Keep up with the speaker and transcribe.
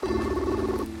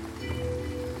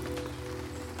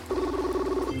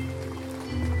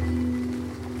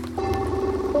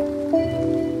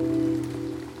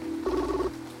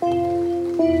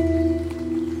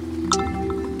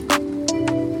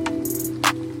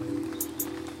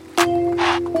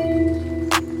I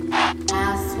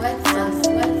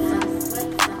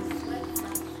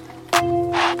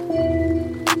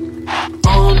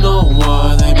don't know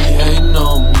why they be hating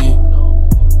on me.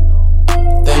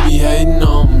 They be hating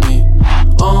on me.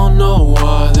 I don't know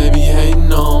why they be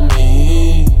hating on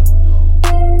me.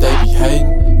 They be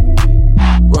hating.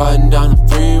 Riding down the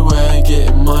freeway,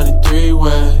 getting money 3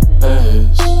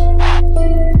 ways.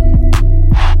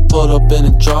 Pulled up in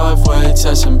the driveway,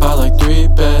 texting by like 3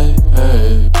 babes.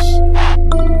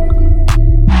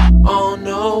 I don't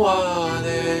know why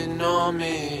they hating on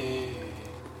me.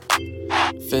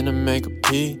 Finna make a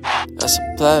P, that's a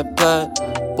plat.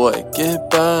 Boy, get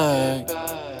back.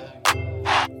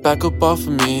 Back up off of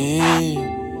me.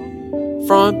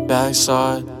 Front, back,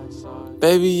 side.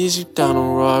 Baby, is you down to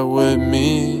ride with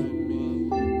me?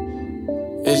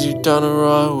 Is you down to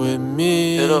ride with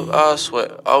me? Hit up, I swear,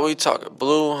 all we talking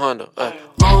blue Honda. Ay.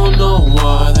 I don't know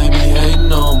why they be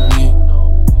hating on me.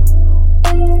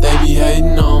 They be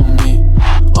hating on me.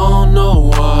 I don't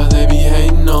know why they be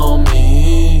hating on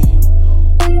me.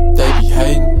 They be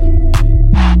hating.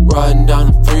 Riding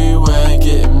down the freeway,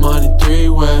 getting money 3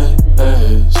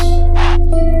 ways.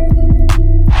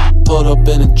 Pulled up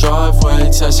in the driveway,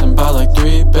 texting by like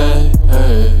 3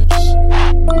 babes.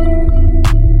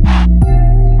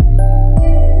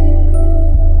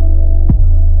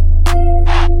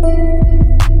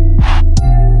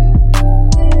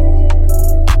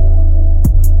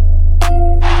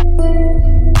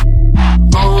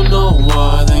 I don't know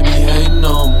why they be hating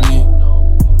on me.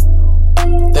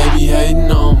 They be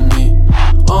hating on me.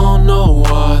 I don't know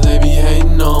why they be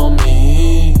hating on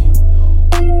me.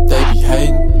 They be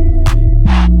hating.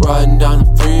 Riding down the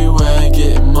freeway,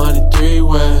 getting money 3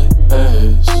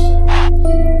 ways.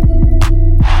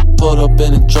 Pulled up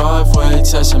in the driveway,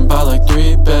 texting by like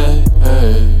 3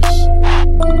 babes.